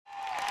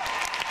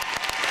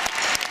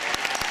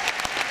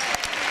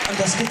Und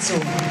das geht so.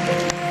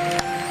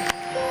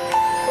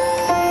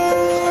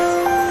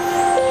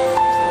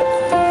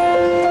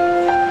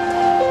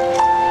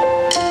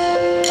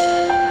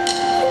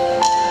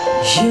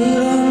 You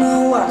don't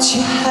know what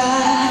you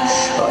had,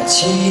 what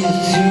you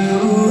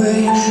threw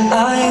away.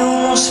 I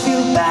almost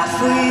feel bad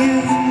for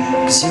you,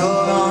 'cause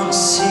you're gonna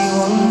see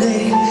one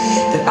day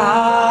that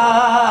I'm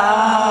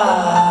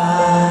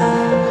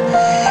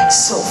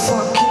so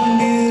fucking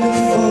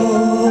beautiful.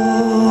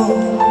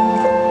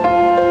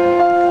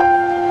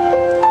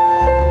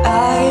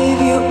 I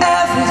gave you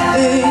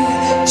everything,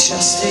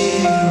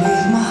 trusted you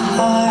with my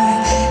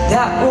heart.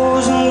 That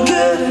wasn't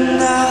good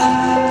enough.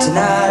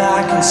 Tonight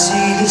I can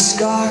see the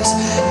scars,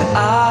 but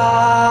I'm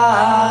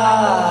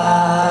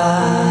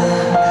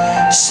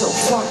so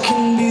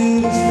fucking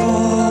beautiful.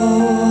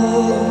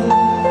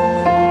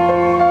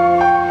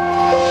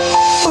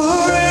 A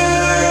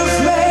river of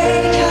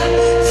makeup,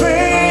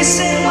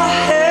 freezing my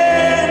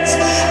hands.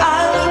 I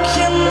look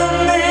in the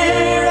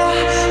mirror,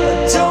 but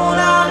don't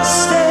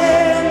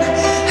understand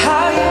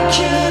how you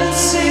couldn't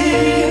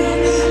see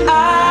who I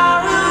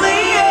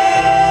really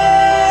am.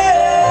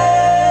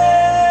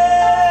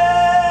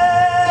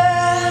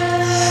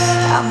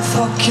 I'm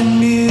fucking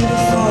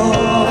beautiful.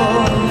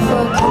 I'm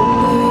fucking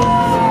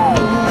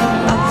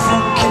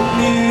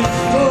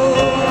beautiful.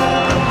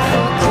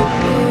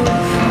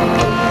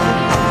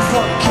 I'm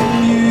fucking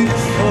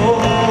beautiful.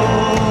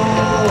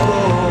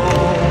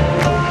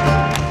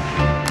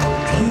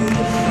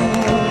 Beautiful.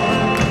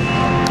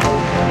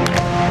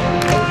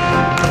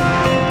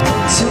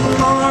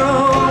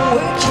 Tomorrow I'm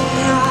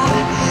waking up,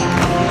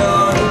 I'm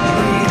gonna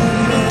breathe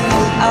again.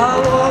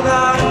 I'll walk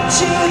out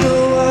into the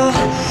world,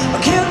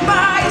 I'll give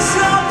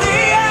myself the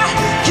air,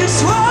 just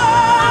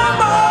one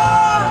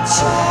more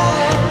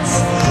chance.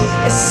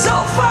 It's so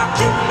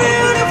fucking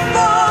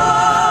beautiful.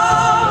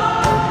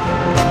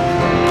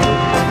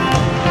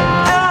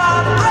 A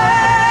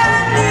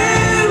brand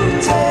new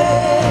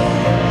day.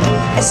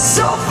 It's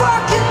so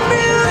fucking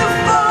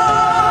beautiful.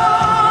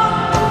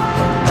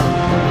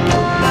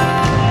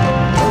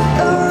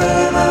 A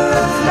river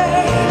of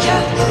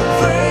makeup,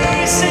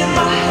 freezing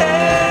my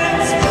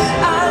hands.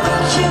 I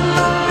look in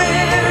the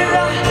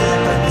mirror,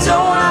 but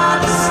don't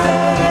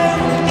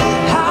understand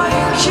how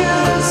you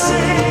couldn't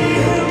see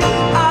who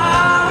I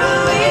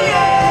really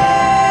am.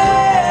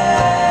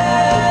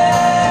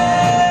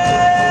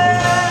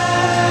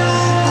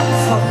 I'm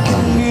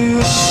fucking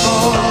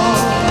beautiful.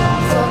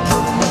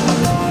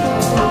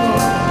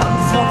 I'm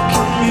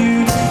fucking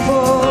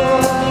beautiful.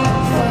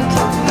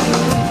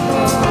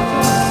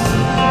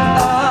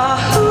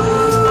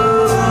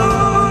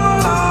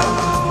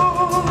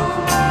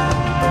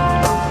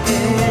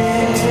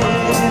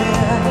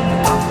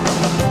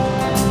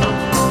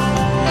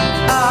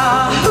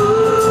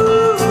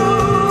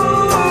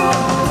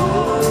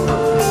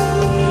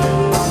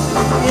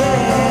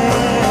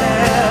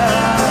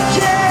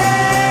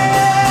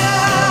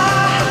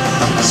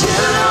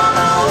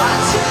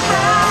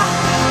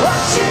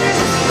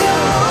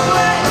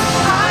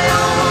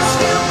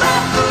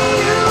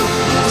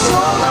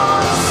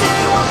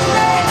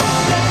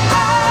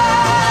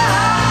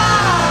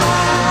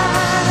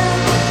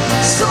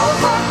 So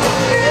fucking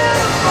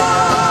beautiful.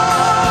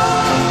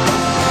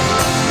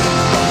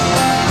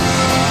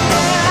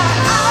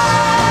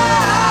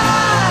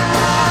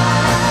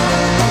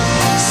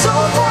 So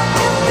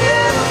fucking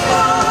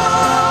beautiful.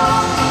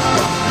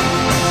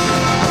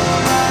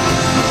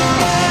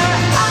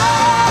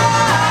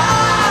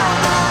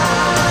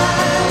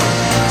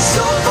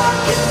 So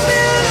fucking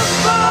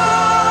beautiful.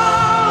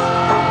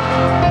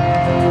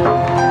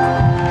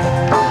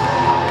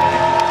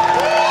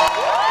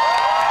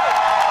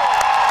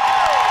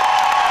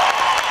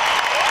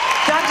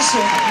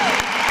 Dankeschön.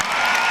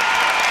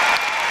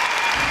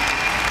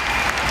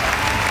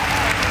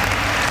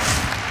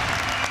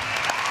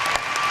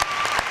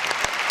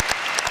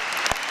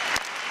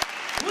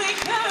 We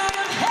could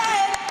have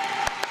had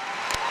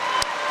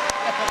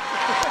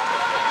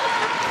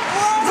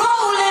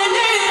rolling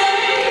in.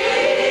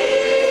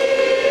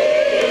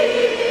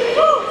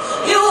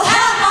 You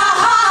have my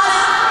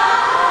heart,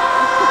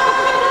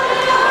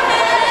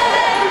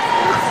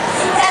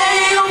 and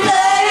you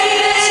played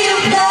it, you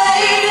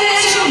played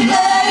it, you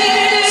played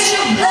it,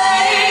 you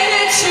played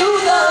it to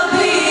the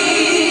beat.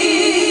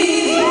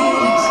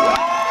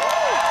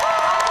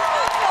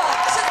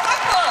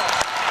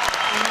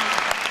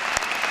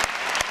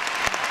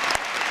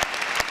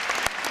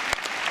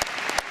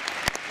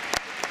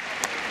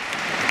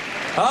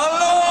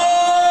 Hallo,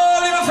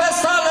 liebe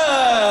Festhalle!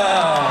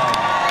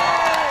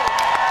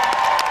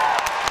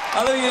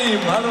 Hallo ihr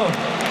Lieben, hallo.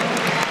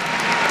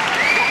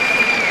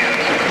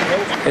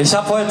 Ich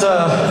habe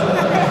heute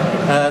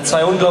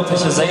zwei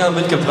unglaubliche Sänger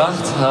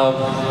mitgebracht.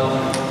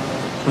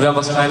 Wir haben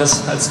was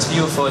Kleines als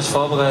Trio für euch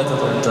vorbereitet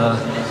und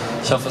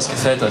ich hoffe, es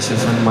gefällt euch. Wir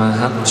fangen mal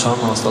an und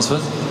schauen mal, was draus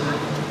wird.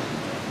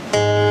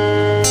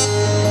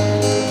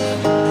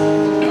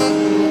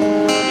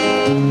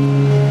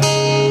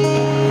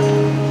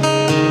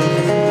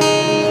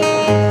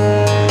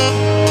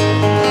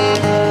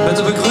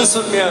 Bitte begrüßt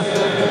mit mir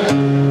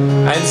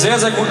einen sehr,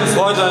 sehr guten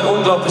Freund und einen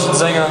unglaublichen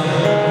Sänger,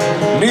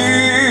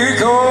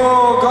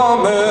 Nico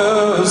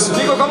Gomez.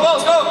 Nico, komm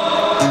raus, komm!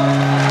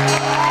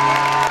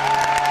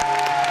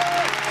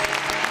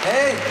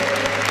 Hey,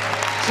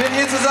 schön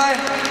hier zu sein.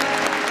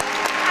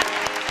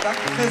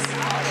 Danke fürs...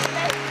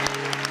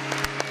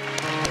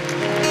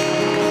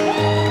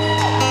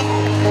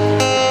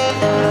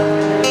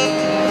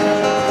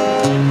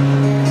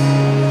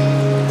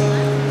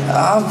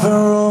 I've been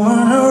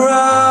roaming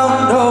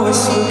around,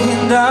 always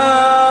looking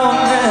down,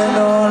 and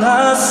all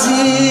I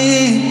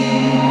see,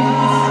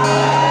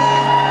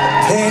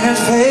 painted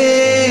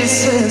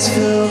faces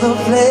fill the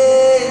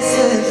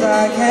places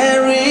I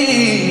can't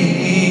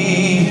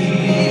read.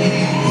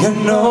 You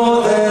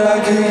know that I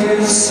could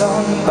use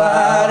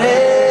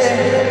somebody.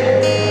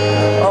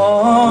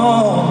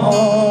 Oh,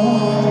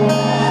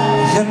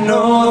 you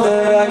know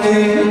that I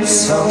could use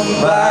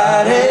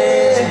somebody.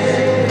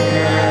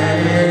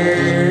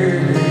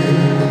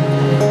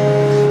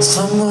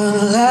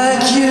 Someone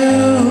like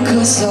you,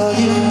 'cause all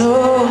you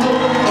know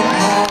and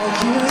how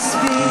you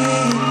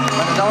speak.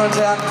 Meine Damen und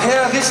Herren,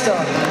 Herr Richter.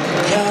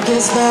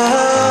 Countless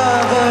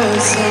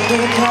lovers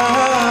under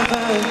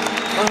cover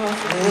of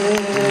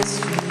this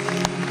street.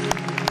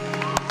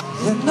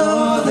 You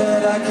know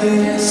that I could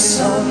use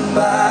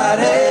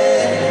somebody.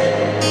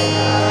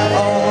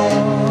 Oh,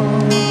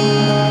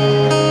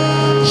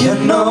 you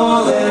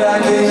know that I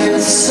could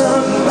use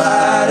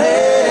somebody.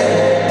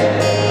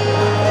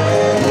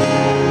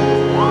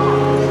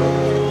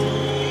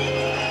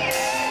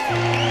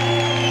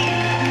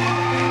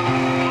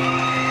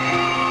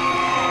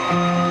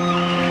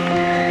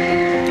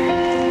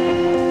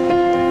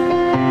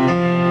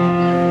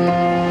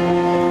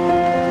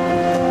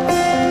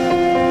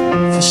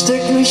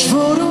 Versteck mich,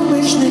 wo du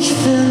mich nicht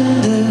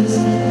findest,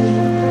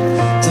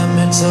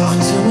 damit auch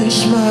du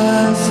mich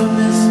mal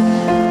vermisst.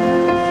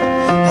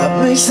 Hab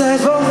mich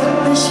seit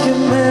Wochen nicht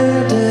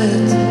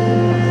gemeldet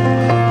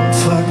und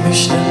frag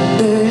mich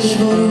ständig,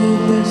 wo du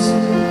bist.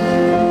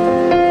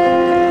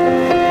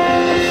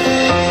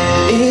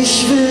 Ich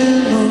will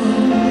nur,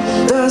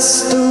 dass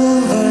du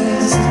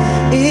weißt,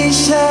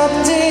 ich hab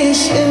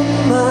dich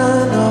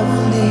immer noch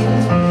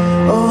lieb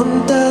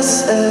und dass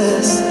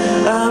es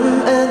am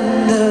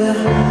Ende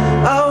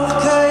auch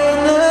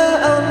keine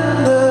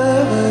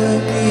andere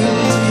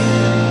gibt,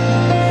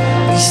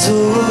 die mich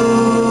so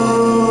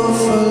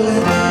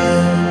vollendet,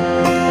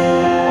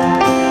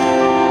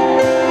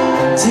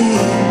 die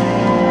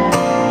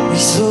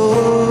mich so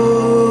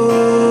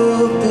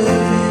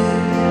bewegt.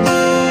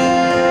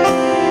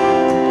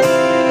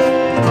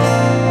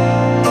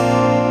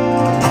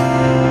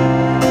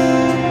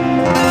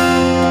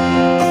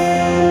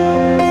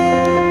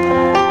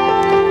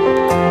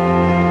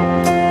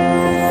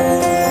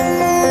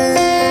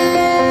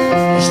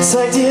 Ich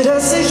zeig dir,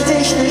 dass ich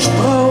dich nicht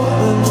brauche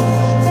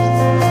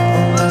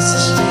und dass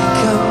ich gehen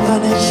kann,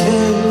 wann ich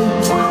will.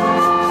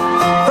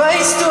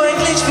 Weißt du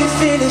eigentlich, wie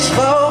viel ich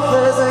brauche,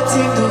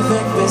 seitdem du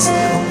weg bist?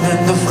 Und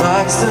wenn du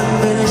fragst, dann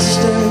bin ich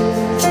still.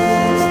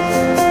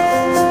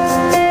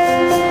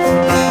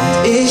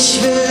 Und ich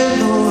will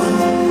nur,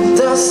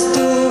 dass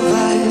du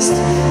weißt,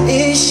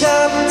 ich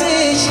hab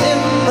dich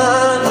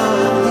immer noch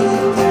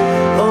lieb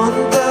und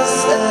dass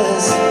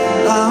es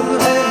am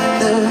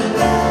Ende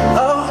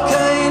auch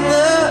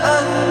keine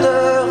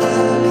andere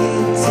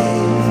gibt,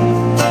 die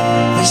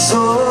mich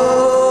so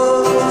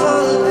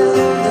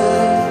vollendet,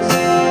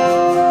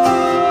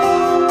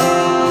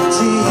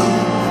 die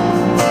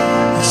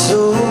mich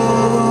so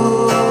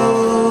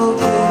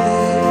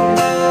bewegt.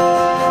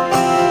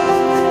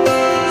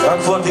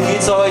 Frankfurt, wie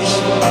geht's euch?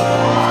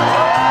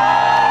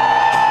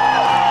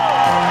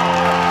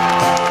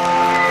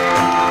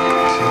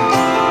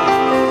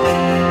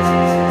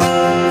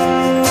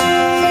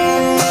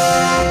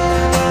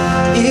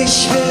 Ich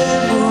will